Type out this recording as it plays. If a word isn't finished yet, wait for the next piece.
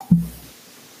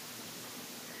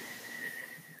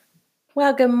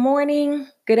Well, good morning,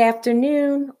 good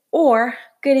afternoon, or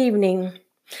good evening,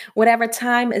 whatever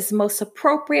time is most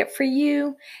appropriate for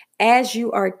you as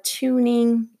you are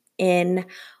tuning in.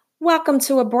 Welcome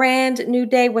to a brand new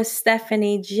day with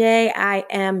Stephanie J. I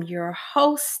am your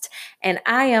host, and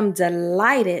I am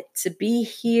delighted to be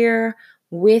here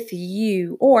with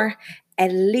you, or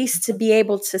at least to be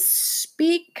able to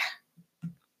speak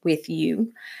with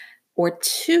you or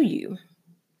to you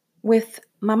with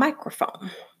my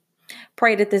microphone.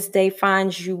 Pray that this day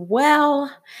finds you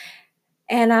well.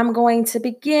 And I'm going to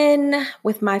begin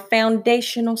with my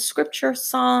foundational scripture,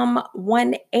 Psalm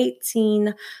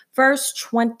 118, verse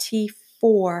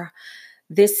 24.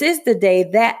 This is the day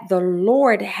that the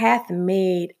Lord hath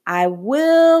made. I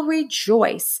will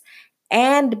rejoice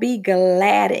and be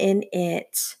glad in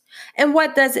it. And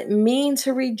what does it mean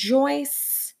to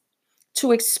rejoice?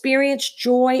 To experience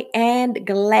joy and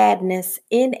gladness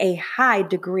in a high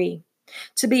degree,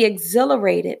 to be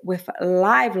exhilarated with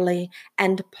lively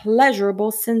and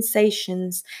pleasurable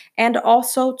sensations, and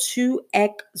also to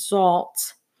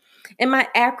exalt. And my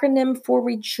acronym for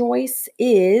rejoice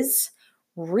is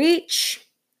reach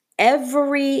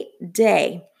every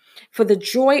day for the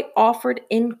joy offered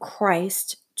in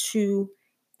Christ to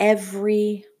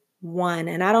everyone.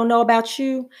 And I don't know about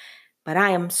you, but I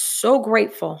am so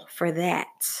grateful for that.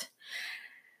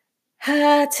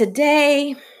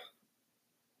 Today,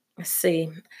 let's see.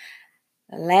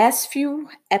 The last few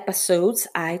episodes,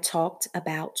 I talked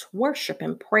about worship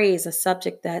and praise, a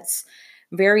subject that's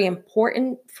very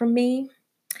important for me.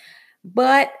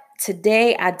 But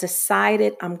today, I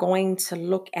decided I'm going to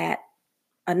look at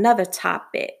another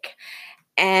topic.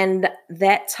 And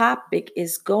that topic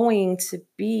is going to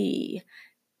be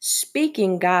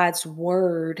speaking God's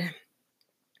word.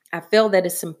 I feel that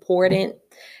it's important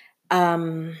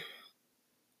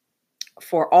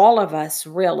for all of us,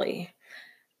 really.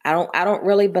 I don't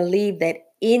really believe that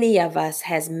any of us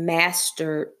has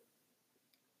mastered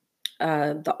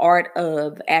the art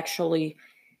of actually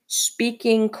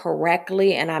speaking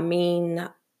correctly, and I mean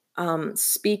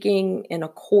speaking in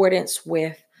accordance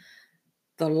with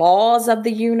the laws of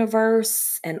the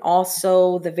universe and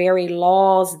also the very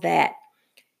laws that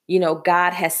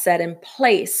God has set in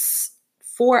place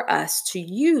for us to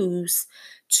use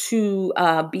to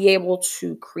be able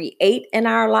to create in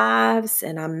our lives.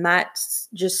 And I'm not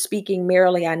just speaking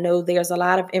merely. I know there's a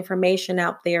lot of information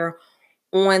out there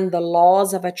on the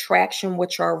laws of attraction,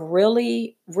 which are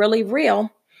really, really real.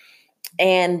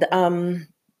 And I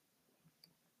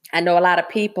know a lot of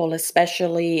people,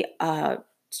 especially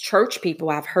church people,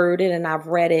 I've heard it and I've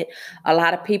read it. A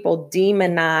lot of people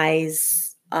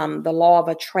demonize the law of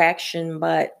attraction,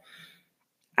 but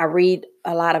I read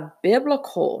a lot of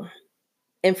biblical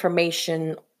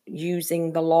information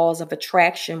using the laws of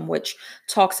attraction, which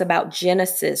talks about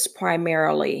Genesis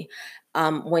primarily,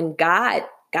 when God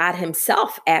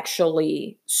himself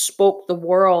actually spoke the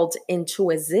world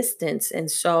into existence. And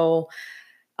so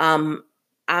I'm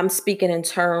speaking in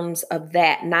terms of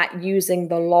that, not using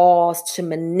the laws to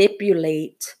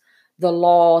manipulate the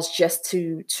laws just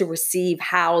to receive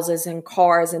houses and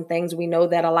cars and things. We know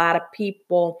that a lot of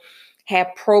people have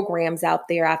programs out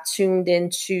there. I've tuned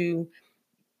into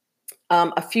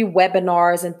a few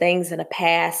webinars and things in the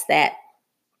past that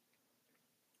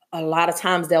a lot of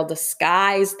times they'll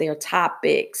disguise their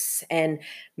topics and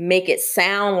make it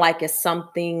sound like it's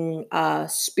something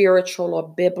spiritual or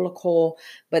biblical.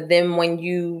 But then when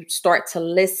you start to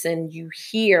listen, you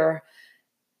hear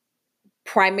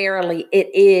primarily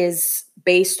it is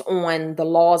based on the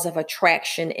laws of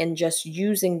attraction and just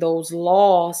using those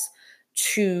laws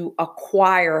to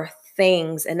acquire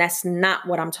things. And that's not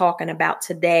what I'm talking about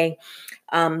today.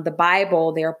 The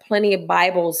Bible, there are plenty of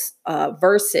Bible's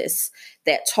verses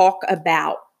that talk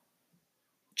about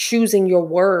choosing your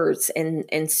words and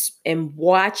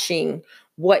watching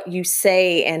what you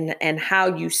say and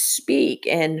how you speak.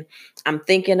 And I'm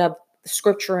thinking of the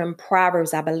scripture in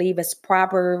Proverbs. I believe it's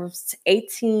Proverbs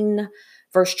 18,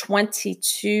 verse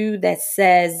 22, that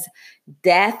says,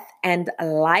 "Death and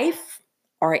life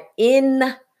are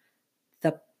in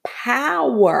the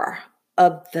power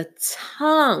of the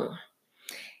tongue."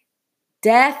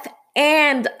 Death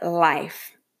and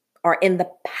life are in the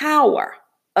power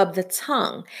of the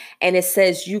tongue. And it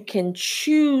says you can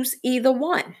choose either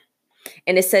one.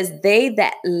 And it says they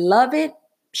that love it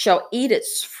shall eat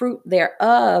its fruit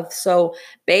thereof. So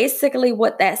basically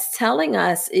what that's telling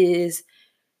us is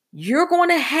you're going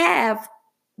to have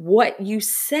what you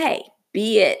say,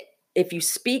 be it if you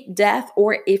speak death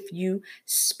or if you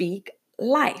speak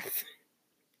life.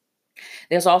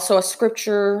 There's also a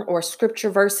scripture or scripture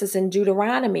verses in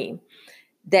Deuteronomy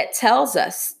that tells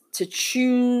us to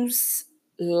choose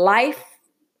life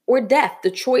or death.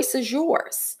 The choice is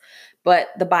yours. But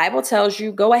the Bible tells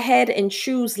you, go ahead and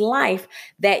choose life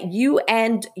that you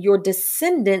and your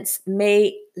descendants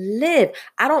may live.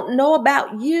 I don't know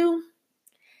about you,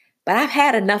 but I've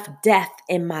had enough death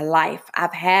in my life.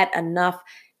 I've had enough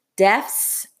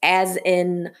deaths, as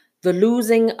in the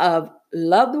losing of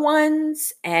loved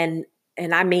ones, and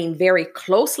I mean very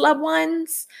close loved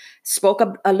ones. Spoke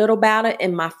a little about it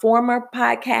in my former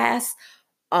podcast.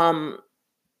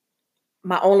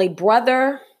 My only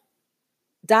brother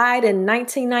died in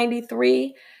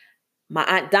 1993. My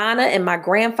Aunt Donna and my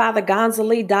grandfather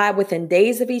Gonzale died within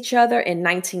days of each other in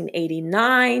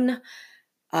 1989.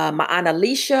 My Aunt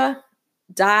Alicia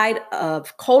died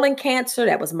of colon cancer.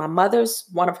 That was my mother's,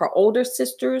 one of her older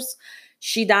sisters.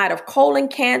 She died of colon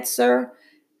cancer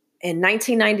in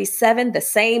 1997. The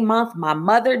same month, my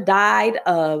mother died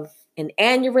of an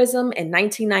aneurysm in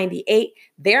 1998.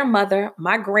 Their mother,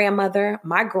 my grandmother,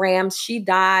 my grams, she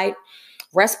died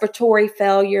respiratory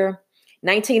failure.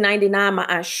 1999, my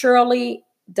Aunt Shirley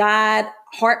died,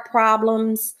 heart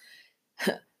problems.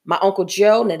 My Uncle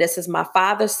Joe, now this is my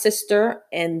father's sister,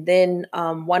 and then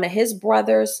one of his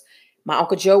brothers. My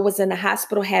Uncle Joe was in the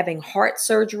hospital having heart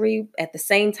surgery at the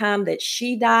same time that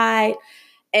she died.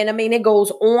 And I mean, it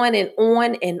goes on and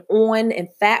on and on. In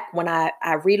fact, when I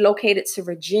relocated to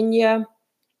Virginia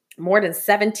more than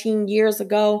 17 years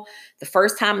ago, the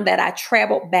first time that I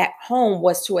traveled back home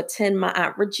was to attend my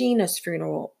Aunt Regina's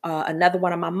funeral, another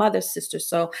one of my mother's sisters.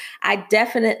 So I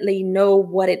definitely know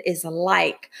what it is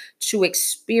like to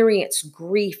experience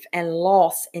grief and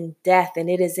loss and death. And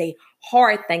it is a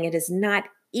hard thing. It is not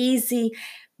easy.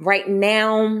 Right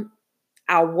now,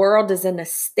 our world is in a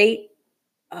state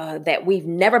that we've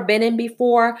never been in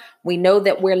before. We know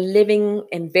that we're living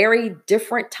in very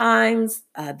different times.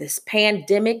 This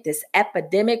pandemic, this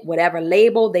epidemic, whatever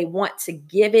label they want to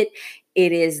give it,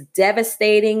 it is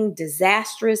devastating,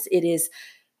 disastrous. It is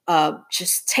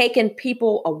just taking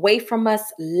people away from us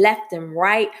left and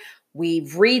right. We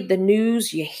read the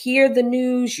news, you hear the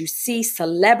news, you see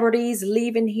celebrities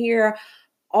leaving here,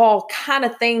 all kind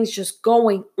of things just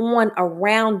going on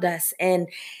around us. And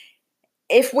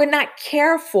if we're not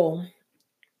careful,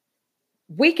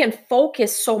 we can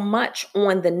focus so much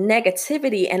on the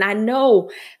negativity. And I know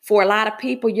for a lot of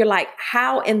people, you're like,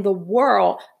 how in the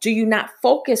world do you not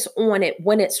focus on it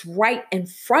when it's right in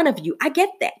front of you? I get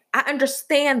that. I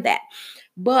understand that.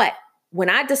 But when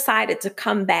I decided to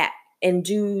come back and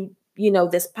do,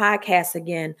 this podcast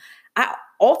again, I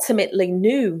ultimately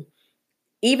knew,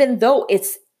 even though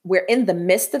we're in the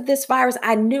midst of this virus,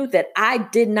 I knew that I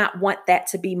did not want that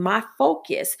to be my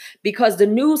focus because the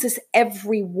news is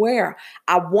everywhere.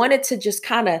 I wanted to just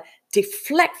kind of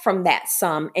deflect from that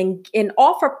some and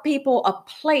offer people a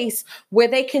place where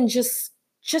they can just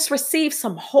receive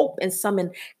some hope and some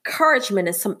encouragement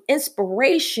and some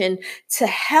inspiration to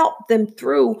help them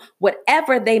through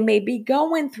whatever they may be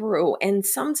going through. And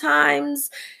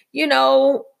sometimes,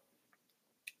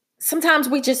 sometimes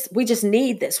we just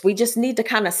need this. We just need to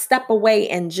kind of step away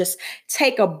and just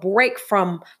take a break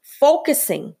from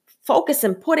focusing,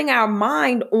 putting our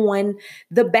mind on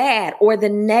the bad or the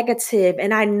negative.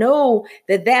 And I know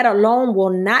that alone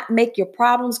will not make your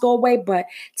problems go away, but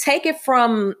take it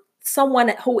from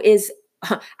someone who is,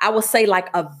 I will say, like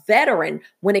a veteran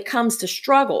when it comes to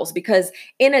struggles, because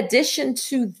in addition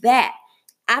to that,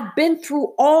 I've been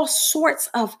through all sorts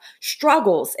of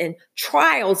struggles and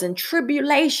trials and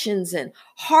tribulations and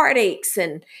heartaches.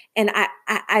 And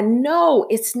I know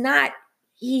it's not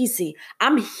easy.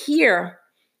 I'm here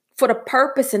for the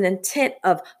purpose and intent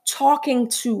of talking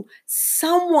to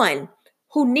someone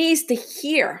who needs to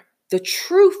hear the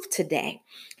truth today.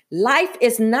 Life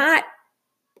is not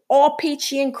all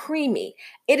peachy and creamy.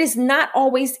 It is not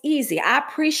always easy. I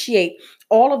appreciate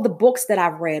all of the books that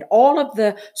I've read, all of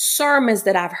the sermons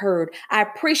that I've heard. I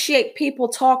appreciate people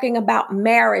talking about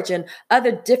marriage and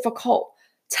other difficult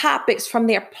topics from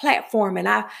their platform. And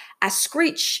I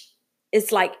screech.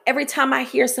 It's like every time I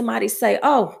hear somebody say,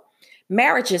 oh,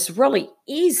 marriage is really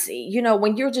easy,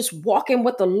 when you're just walking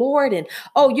with the Lord, and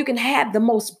you can have the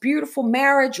most beautiful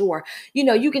marriage, or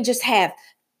you can just have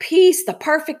peace, the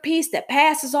perfect peace that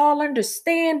passes all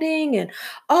understanding. And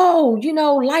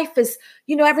life is,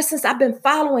 ever since I've been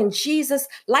following Jesus,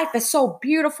 life is so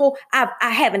beautiful. I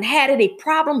haven't had any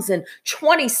problems in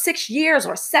 26 years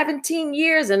or 17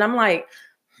 years. And I'm like,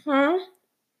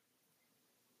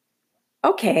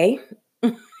 okay,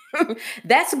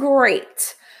 that's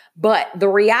great. But the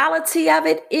reality of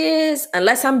it is,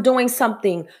 unless I'm doing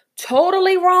something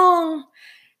totally wrong,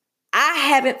 I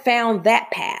haven't found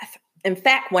that path. In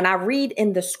fact, when I read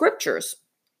in the scriptures,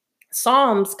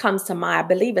 Psalms comes to mind. I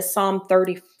believe it's Psalm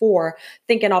 34,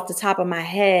 thinking off the top of my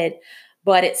head,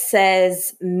 but it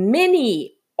says,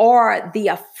 many are the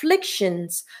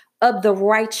afflictions of the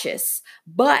righteous,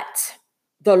 but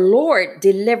the Lord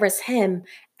delivers him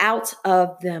out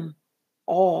of them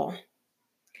all.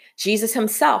 Jesus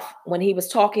himself, when he was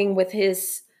talking with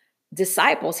his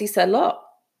disciples, he said, look,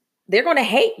 they're going to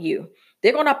hate you.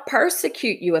 They're going to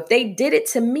persecute you. If they did it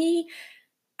to me,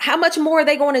 how much more are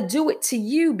they going to do it to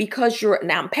you because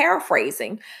now I'm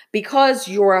paraphrasing, because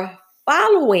you're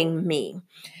following me.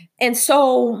 And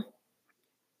so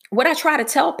what I try to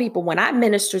tell people when I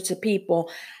minister to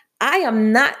people, I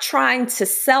am not trying to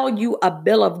sell you a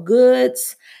bill of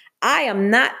goods. I am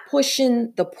not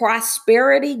pushing the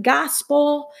prosperity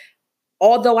gospel,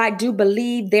 although I do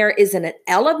believe there is an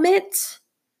element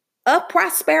of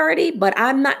prosperity, but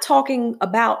I'm not talking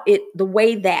about it the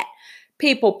way that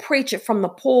people preach it from the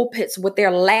pulpits with their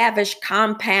lavish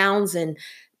compounds and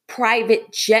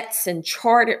private jets and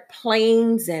chartered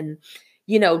planes and,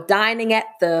 dining at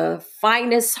the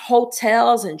finest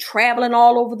hotels and traveling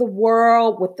all over the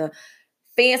world with the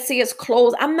fanciest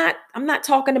clothes. I'm not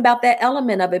talking about that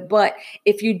element of it, but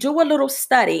if you do a little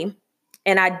study,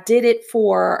 and I did it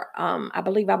for, I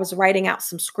believe I was writing out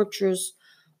some scriptures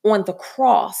on the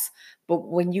cross. But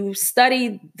when you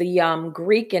study the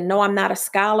Greek, and no, I'm not a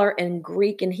scholar in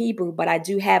Greek and Hebrew, but I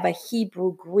do have a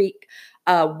Hebrew Greek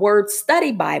word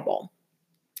study Bible.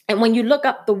 And when you look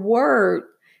up the word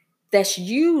that's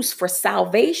used for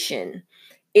salvation,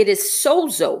 it is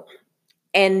sozo.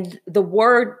 And the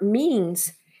word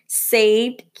means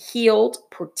saved, healed,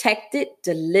 protected,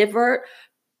 delivered.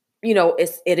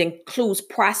 It includes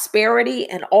prosperity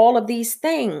and all of these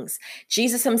things.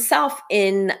 Jesus himself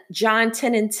in John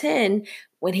 10:10,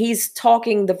 when he's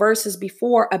talking the verses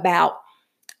before about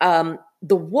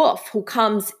the wolf who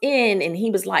comes in, and he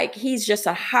was like, he's just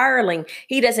a hireling.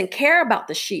 He doesn't care about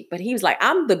the sheep, but he was like,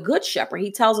 I'm the good shepherd.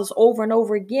 He tells us over and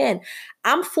over again,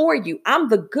 I'm for you. I'm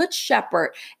the good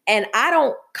shepherd. And I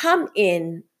don't come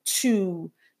in to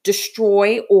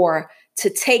destroy or to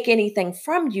take anything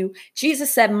from you.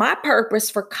 Jesus said, my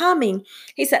purpose for coming,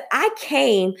 he said, I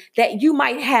came that you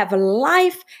might have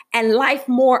life and life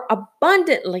more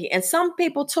abundantly. And some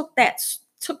people took that,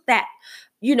 that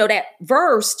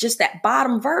verse, just that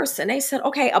bottom verse, and they said,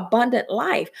 okay, abundant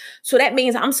life. So that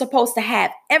means I'm supposed to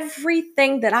have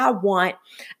everything that I want.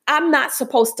 I'm not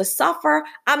supposed to suffer.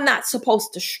 I'm not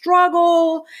supposed to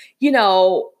struggle.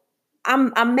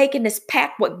 I'm making this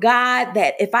pact with God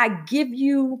that if I give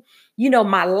you,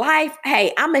 my life,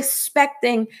 hey, I'm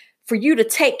expecting for you to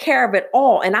take care of it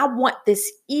all. And I want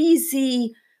this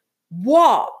easy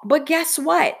walk. But guess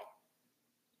what?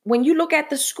 When you look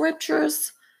at the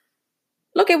scriptures,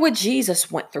 look at what Jesus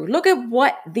went through. Look at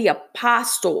what the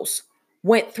apostles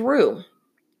went through.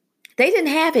 They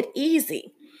didn't have it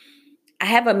easy. I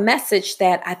have a message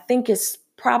that I think is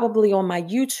probably on my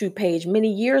YouTube page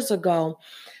many years ago.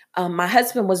 My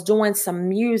husband was doing some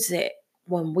music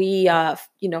when we,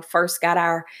 first got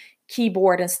our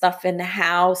keyboard and stuff in the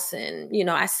house. And,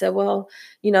 I said, well,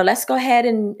 let's go ahead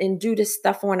and do this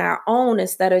stuff on our own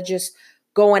instead of just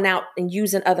going out and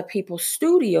using other people's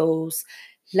studios.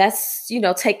 Let's,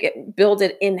 build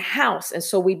it in house. And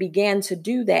so we began to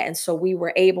do that. And so we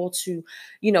were able to,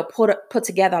 put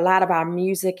together a lot of our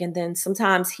music. And then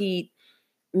sometimes he'd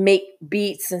make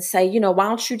beats and say, why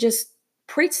don't you just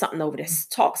preach something over this,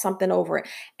 talk something over it.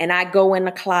 And I go in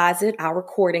the closet, our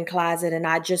recording closet, and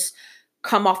I just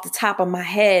come off the top of my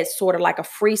head, sort of like a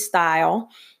freestyle,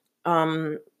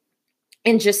 and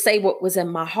just say what was in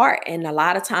my heart. And a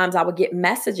lot of times I would get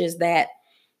messages that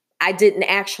I didn't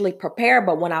actually prepare,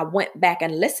 but when I went back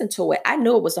and listened to it, I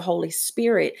knew it was the Holy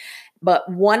Spirit. But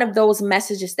one of those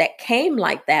messages that came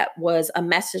like that was a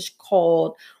message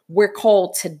called, "We're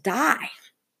called to die."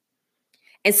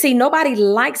 And see, nobody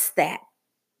likes that,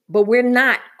 but we're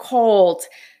not called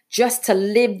just to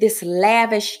live this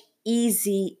lavish,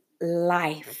 easy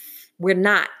life. We're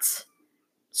not.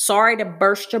 Sorry to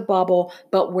burst your bubble,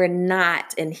 but we're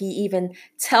not. And he even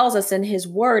tells us in his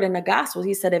word in the gospel,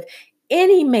 he said, if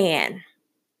any man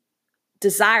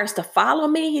desires to follow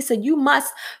me, he said, you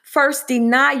must first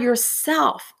deny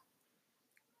yourself.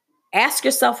 Ask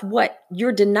yourself what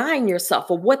you're denying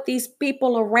yourself, or what these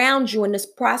people around you in this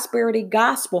prosperity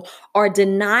gospel are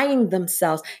denying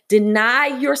themselves. Deny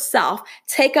yourself,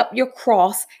 take up your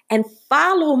cross, and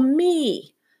follow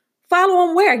me. Follow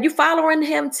him where? You following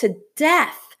him to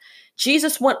death.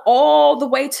 Jesus went all the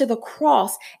way to the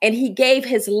cross, and he gave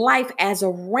his life as a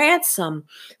ransom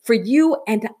for you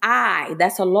and I.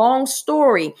 That's a long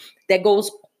story that goes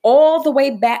all the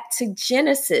way back to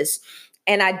Genesis.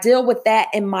 And I deal with that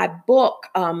in my book,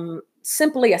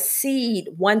 Simply a Seed,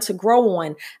 One to Grow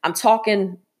On. I'm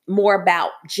talking more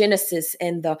about Genesis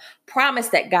and the promise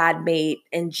that God made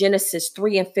in Genesis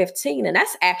 3 and 15. And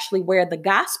that's actually where the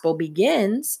gospel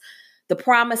begins. The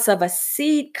promise of a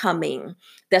seed coming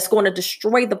that's going to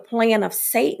destroy the plan of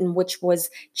Satan, which was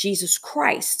Jesus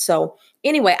Christ. So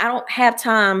anyway, I don't have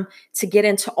time to get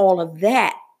into all of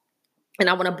that. And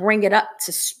I want to bring it up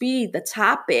to speed, the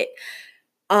topic.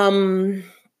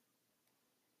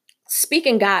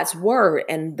 Speaking God's word.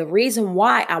 And the reason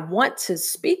why I want to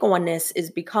speak on this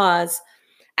is because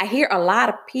I hear a lot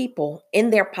of people in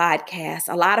their podcasts,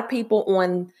 a lot of people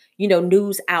on,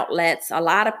 news outlets, a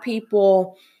lot of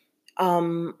people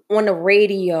on the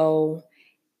radio,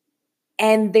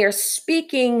 and they're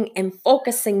speaking and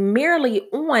focusing merely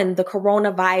on the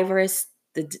coronavirus.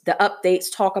 The updates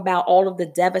talk about all of the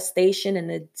devastation and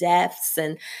the deaths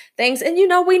and things. And,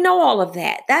 we know all of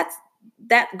that.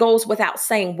 That goes without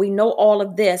saying. We know all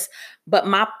of this. But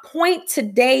my point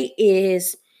today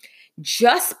is,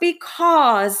 just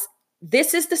because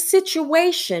this is the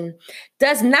situation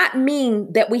does not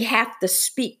mean that we have to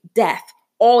speak death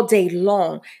all day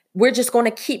long. We're just going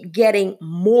to keep getting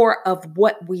more of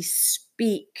what we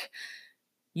speak.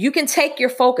 You can take your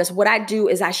focus. What I do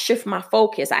is I shift my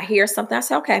focus. I hear something. I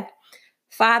say, okay,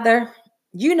 Father,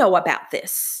 you know about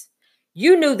this.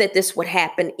 You knew that this would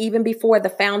happen even before the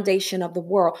foundation of the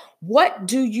world. What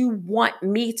do you want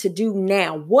me to do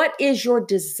now? What is your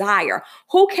desire?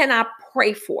 Who can I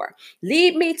pray for?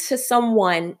 Lead me to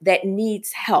someone that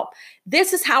needs help.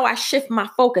 This is how I shift my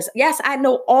focus. Yes, I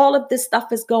know all of this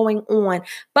stuff is going on,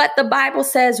 but the Bible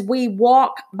says we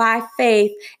walk by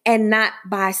faith and not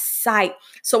by sight.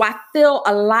 So I feel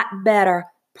a lot better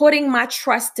putting my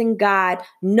trust in God,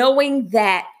 knowing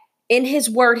that in his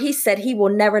word, he said he will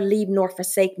never leave nor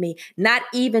forsake me, not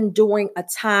even during a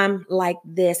time like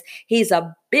this. He's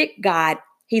a big God.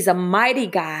 He's a mighty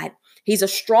God. He's a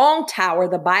strong tower.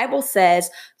 The Bible says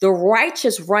the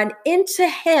righteous run into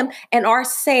him and are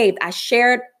saved. I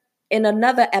shared in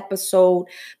another episode,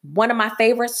 one of my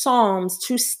favorite Psalms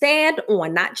to stand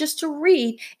on, not just to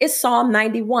read, is Psalm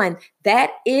 91.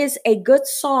 That is a good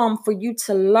Psalm for you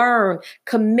to learn.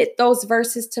 Commit those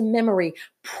verses to memory.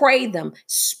 Pray them.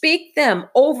 Speak them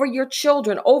over your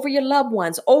children, over your loved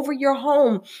ones, over your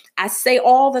home. I say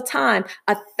all the time,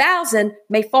 1,000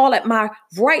 may fall at my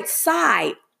right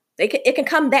side. It can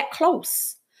come that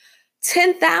close.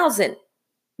 10,000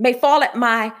 may fall at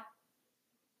my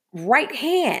right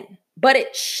hand, but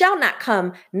it shall not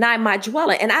come nigh my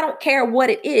dwelling. And I don't care what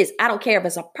it is. I don't care if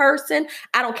it's a person.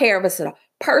 I don't care if it's a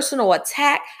personal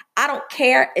attack. I don't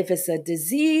care if it's a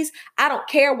disease. I don't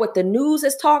care what the news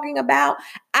is talking about.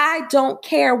 I don't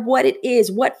care what it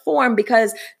is, what form,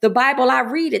 because the Bible I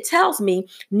read, it tells me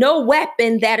no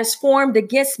weapon that is formed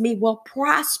against me will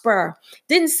prosper.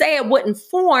 Didn't say it wouldn't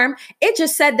form. It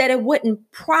just said that it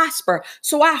wouldn't prosper.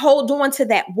 So I hold on to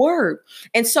that word.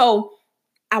 And so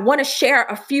I want to share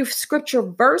a few scripture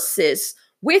verses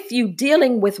with you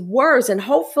dealing with words, and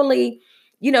hopefully,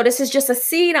 this is just a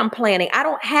seed I'm planting. I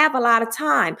don't have a lot of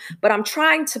time, but I'm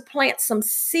trying to plant some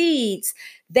seeds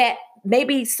that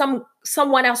maybe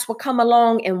someone else will come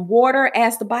along and water.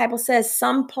 As the Bible says,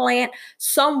 some plant,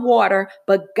 some water,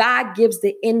 but God gives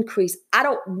the increase. I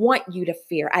don't want you to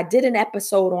fear. I did an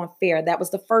episode on fear. That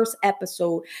was the first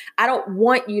episode. I don't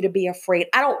want you to be afraid.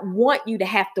 I don't want you to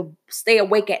have to stay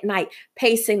awake at night,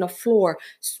 pacing the floor,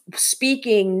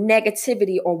 speaking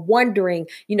negativity or wondering.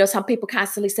 Some people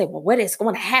constantly say, well, what is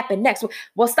going to happen next?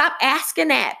 Well, stop asking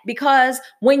that, because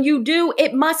when you do,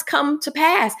 it must come to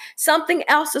pass. Something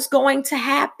else is going to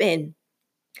happen.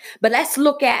 But let's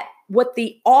look at what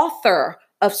the author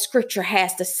of scripture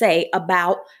has to say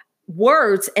about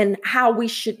words and how we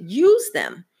should use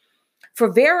them.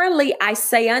 For verily I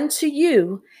say unto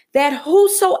you that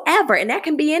whosoever, and that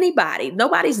can be anybody,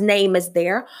 nobody's name is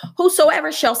there,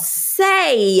 whosoever shall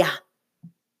say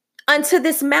unto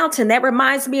this mountain, that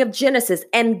reminds me of Genesis,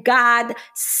 and God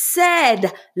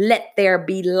said, let there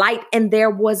be light, and there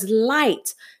was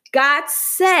light. God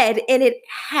said, and it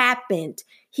happened.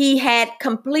 He had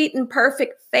complete and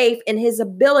perfect faith in his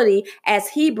ability, as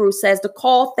Hebrews says, to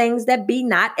call things that be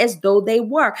not as though they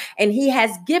were. And he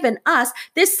has given us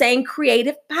this same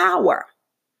creative power.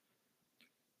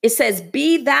 It says,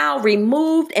 be thou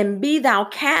removed and be thou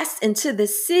cast into the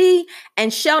sea,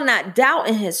 and shall not doubt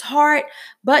in his heart,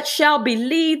 but shall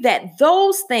believe that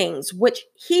those things which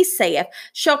he saith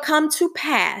shall come to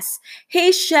pass.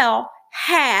 He shall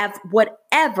have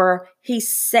whatever he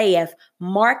saith.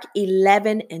 Mark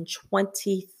 11 and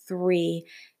 23.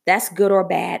 That's good or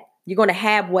bad. You're going to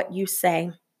have what you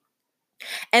say.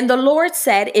 And the Lord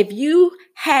said, if you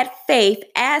had faith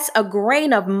as a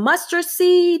grain of mustard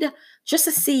seed, just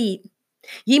a seed,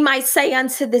 ye might say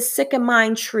unto this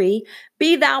sycamore tree,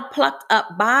 be thou plucked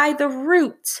up by the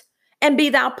root, and be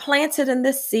thou planted in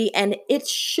the sea, and it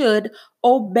should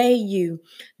obey you.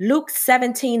 Luke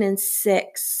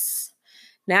 17:6.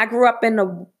 Now, I grew up in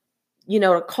the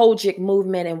Kojic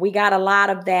movement, and we got a lot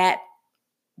of that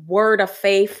word of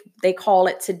faith, they call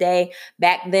it today.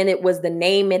 Back then, it was the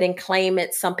name it and claim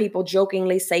it. Some people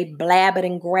jokingly say blab it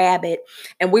and grab it.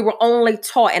 And we were only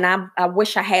taught, and I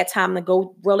wish I had time to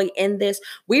go really in this.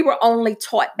 We were only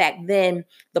taught back then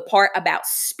the part about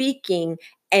speaking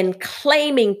and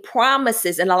claiming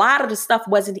promises. And a lot of the stuff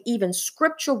wasn't even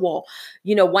scriptural.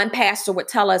 One pastor would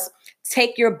tell us,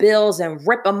 take your bills and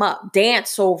rip them up,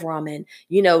 dance over them, and,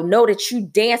 know that you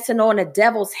dancing on the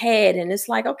devil's head. And it's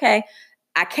like, okay,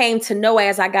 I came to know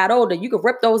as I got older, you can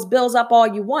rip those bills up all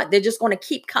you want. They're just going to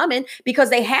keep coming because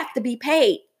they have to be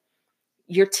paid.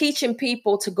 You're teaching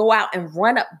people to go out and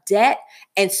run up debt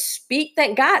and speak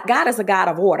that God is a God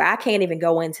of order. I can't even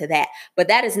go into that, but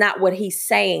that is not what he's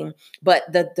saying.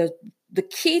 But the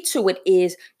key to it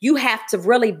is you have to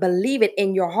really believe it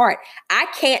in your heart. I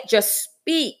can't just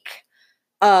speak,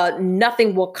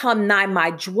 nothing will come nigh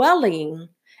my dwelling.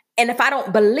 And if I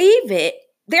don't believe it,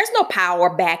 there's no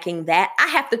power backing that. I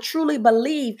have to truly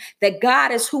believe that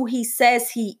God is who he says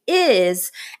he is,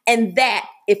 and that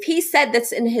if he said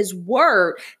this in his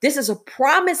word, this is a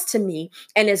promise to me.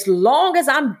 And as long as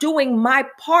I'm doing my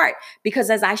part, because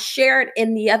as I shared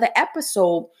in the other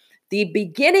episode, the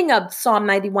beginning of Psalm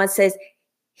 91 says,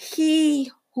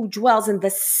 he who dwells in the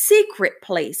secret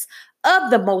place of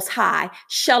the Most High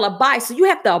shall abide. So you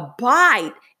have to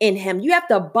abide in him. You have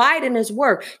to abide in his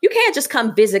word. You can't just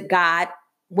come visit God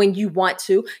when you want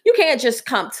to. You can't just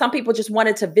come. Some people just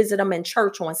wanted to visit them in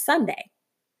church on Sunday.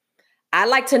 I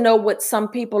like to know what some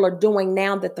people are doing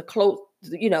now that the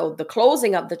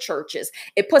closing of the churches,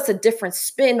 it puts a different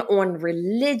spin on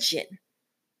religion,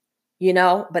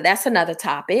 but that's another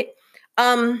topic.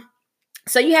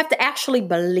 So you have to actually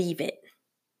believe it.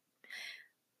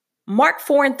 Mark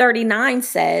 4:39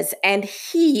 says, and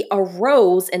he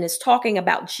arose, and is talking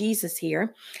about Jesus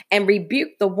here, and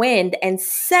rebuked the wind and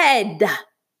said,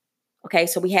 okay,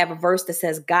 so we have a verse that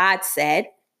says God said,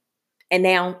 and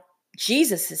now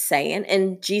Jesus is saying,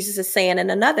 and Jesus is saying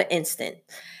in another instant,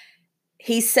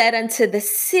 he said unto the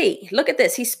sea, look at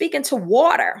this, he's speaking to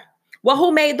water. Well,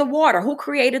 who made the water? Who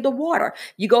created the water?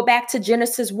 You go back to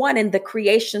Genesis 1 in the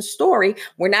creation story.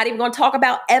 We're not even going to talk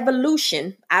about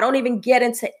evolution. I don't even get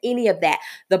into any of that.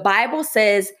 The Bible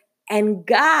says, and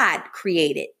God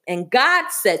created, and God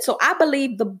said, so I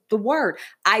believe the word.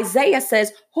 Isaiah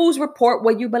says, whose report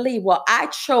will you believe? Well, I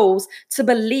chose to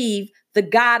believe the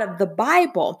God of the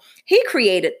Bible. He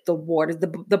created the waters.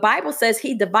 The Bible says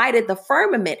he divided the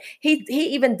firmament. He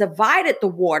even divided the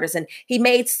waters, and he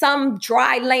made some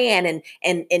dry land,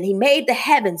 and he made the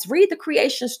heavens. Read the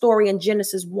creation story in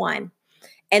Genesis 1.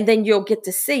 And then you'll get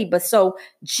to see. But so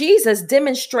Jesus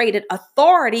demonstrated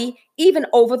authority even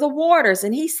over the waters.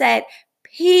 And he said,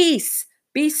 peace,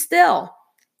 be still.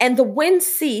 And the wind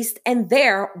ceased, and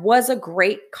there was a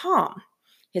great calm.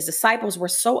 His disciples were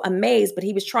so amazed, but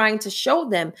he was trying to show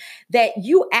them that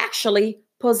you actually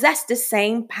possess the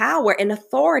same power and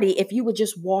authority if you would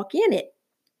just walk in it.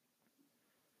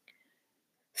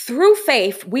 Through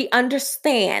faith, we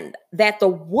understand that the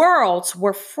worlds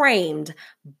were framed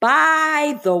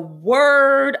by the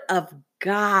word of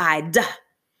God,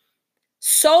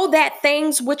 so that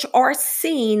things which are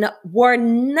seen were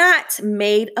not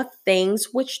made of things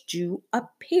which do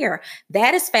appear.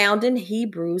 That is found in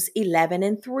Hebrews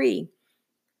 11:3.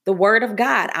 The word of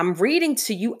God. I'm reading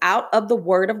to you out of the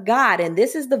word of God. And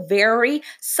this is the very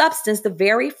substance, the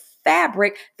very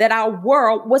fabric that our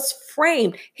world was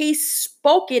framed. He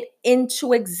spoke it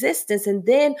into existence. And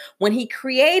then when he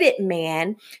created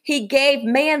man, he gave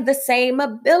man the same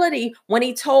ability when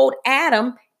he told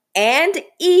Adam and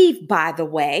Eve, by the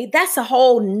way. That's a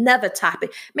whole nother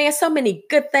topic. Man, so many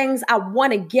good things I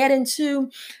want to get into.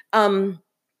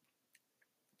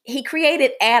 He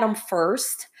created Adam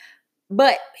first.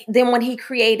 But then when he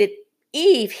created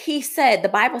Eve, he said, the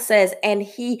Bible says, and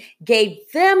he gave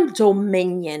them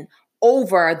dominion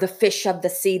over the fish of the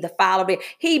sea, the fowl of it.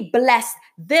 He blessed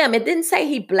them. It didn't say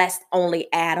he blessed only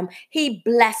Adam. He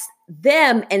blessed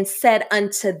them and said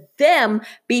unto them,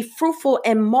 be fruitful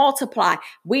and multiply.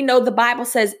 We know the Bible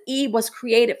says Eve was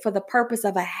created for the purpose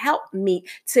of a helpmeet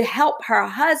to help her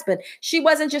husband. She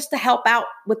wasn't just to help out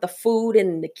with the food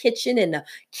and the kitchen and the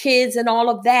kids and all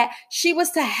of that. She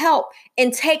was to help in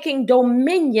taking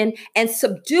dominion and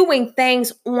subduing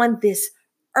things on this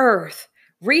earth.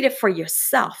 Read it for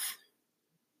yourself.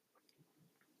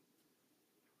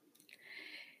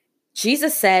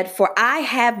 Jesus said, "For I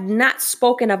have not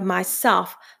spoken of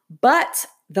myself, but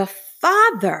the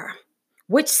Father,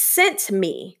 which sent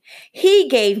me, he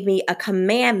gave me a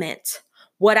commandment,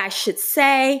 what I should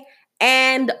say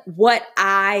and what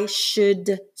I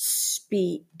should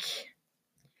speak.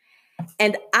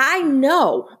 And I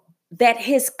know that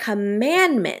his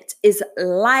commandment is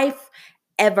life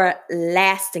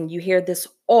everlasting." You hear this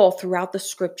all throughout the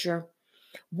scripture.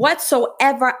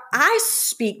 "Whatsoever I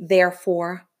speak,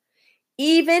 therefore,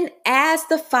 even as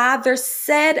the Father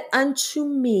said unto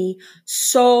me,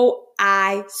 so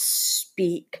I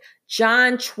speak."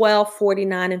 John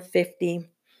 12:49-50.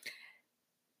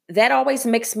 That always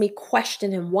makes me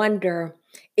question and wonder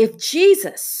if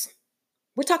Jesus,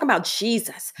 we're talking about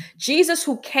Jesus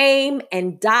who came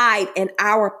and died in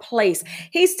our place.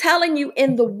 He's telling you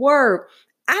in the word,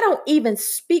 I don't even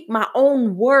speak my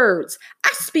own words. I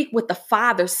speak what the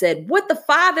Father said. What the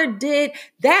Father did,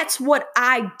 that's what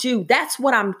I do. That's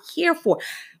what I'm here for.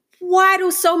 Why do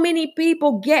so many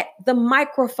people get the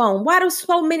microphone? Why do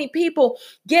so many people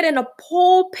get in a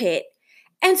pulpit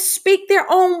and speak their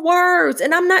own words?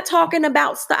 And I'm not talking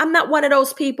about stuff. I'm not one of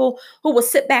those people who will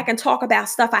sit back and talk about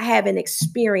stuff I haven't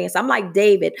experienced. I'm like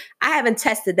David. I haven't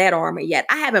tested that armor yet.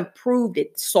 I haven't proved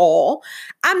it, Saul.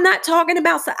 I'm not talking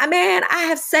about, man, I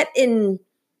have sat in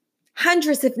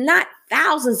hundreds, if not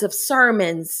thousands of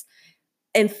sermons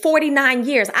in 49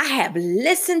 years. I have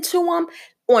listened to them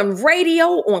on radio,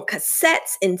 on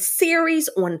cassettes, in series,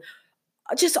 on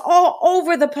just all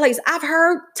over the place. I've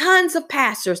heard tons of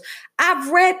pastors.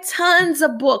 I've read tons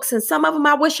of books, and some of them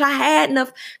I wish I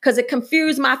hadn't, because it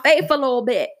confused my faith a little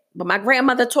bit. But my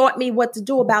grandmother taught me what to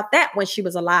do about that when she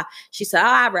was alive. She said,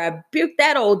 I rebuke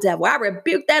that old devil. I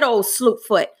rebuke that old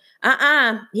sloopfoot.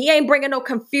 He ain't bringing no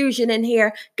confusion in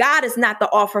here. God is not the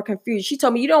author of confusion. She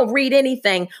told me, you don't read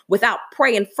anything without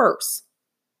praying first.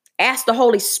 Ask the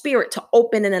Holy Spirit to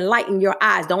open and enlighten your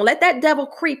eyes. Don't let that devil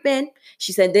creep in.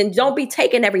 She said, then don't be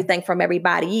taking everything from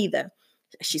everybody either.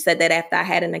 She said that after I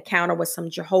had an encounter with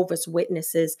some Jehovah's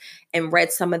Witnesses and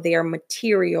read some of their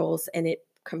materials, and it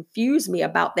confused me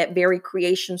about that very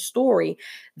creation story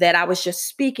that I was just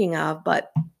speaking of.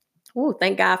 But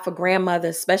thank God for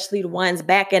grandmothers, especially the ones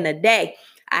back in the day.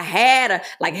 I had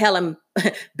like Helen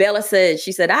Bella said,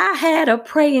 she said, I had a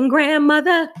praying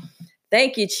grandmother.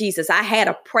 Thank you, Jesus. I had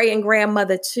a praying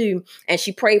grandmother too, and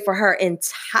she prayed for her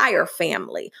entire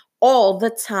family all the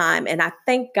time. And I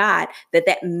thank God that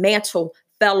that mantle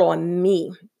fell on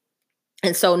me.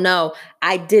 And so, no,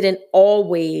 I didn't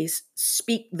always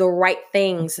speak the right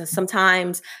things. And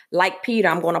sometimes, like Peter,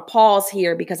 I'm going to pause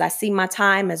here because I see my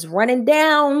time is running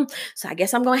down. So I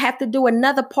guess I'm going to have to do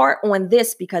another part on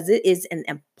this because it is an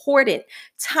important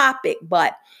topic.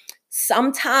 But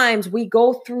sometimes we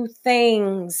go through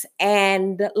things,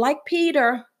 and like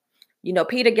Peter,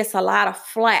 Peter gets a lot of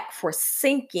flack for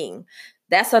sinking.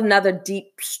 That's another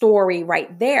deep story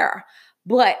right there.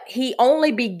 But he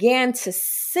only began to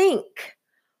sink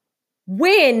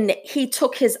when he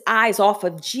took his eyes off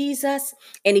of Jesus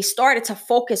and he started to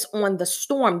focus on the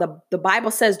storm. The Bible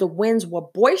says the winds were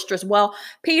boisterous. Well,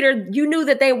 Peter, you knew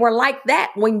that they were like that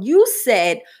when you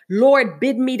said, Lord,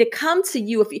 bid me to come to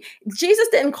you. Jesus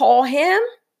didn't call him.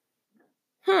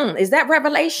 Is that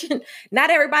revelation? Not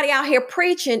everybody out here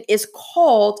preaching is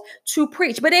called to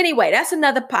preach. But anyway, that's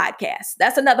another podcast.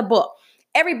 That's another book.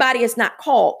 Everybody is not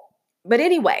called. But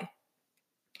anyway,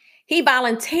 he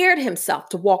volunteered himself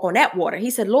to walk on that water.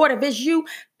 He said, Lord, if it's you,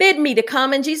 bid me to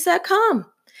come. And Jesus said, come.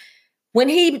 When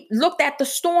he looked at the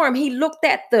storm, he looked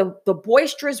at the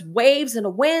boisterous waves and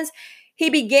the winds, he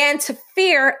began to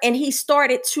fear and he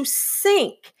started to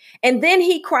sink. And then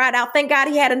he cried out. Thank God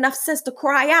he had enough sense to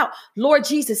cry out, Lord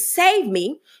Jesus, save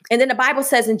me. And then the Bible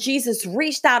says, and Jesus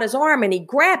reached out his arm and he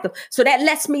grabbed him. So that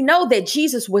lets me know that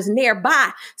Jesus was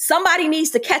nearby. Somebody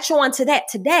needs to catch on to that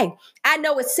today. I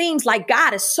know it seems like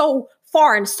God is so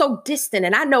far and so distant.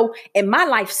 And I know in my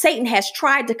life, Satan has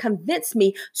tried to convince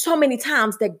me so many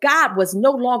times that God was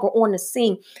no longer on the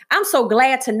scene. I'm so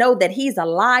glad to know that he's a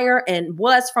liar and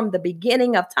was from the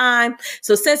beginning of time.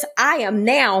 So since I am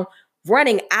now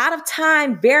running out of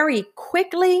time very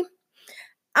quickly,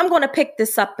 I'm going to pick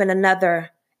this up in another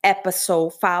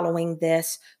episode following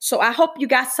this. So I hope you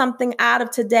got something out of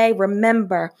today.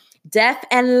 Remember, death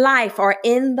and life are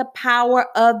in the power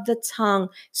of the tongue.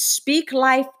 Speak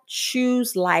life,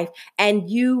 choose life, and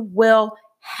you will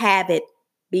have it.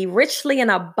 Be richly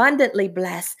and abundantly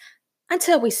blessed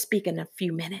until we speak in a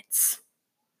few minutes.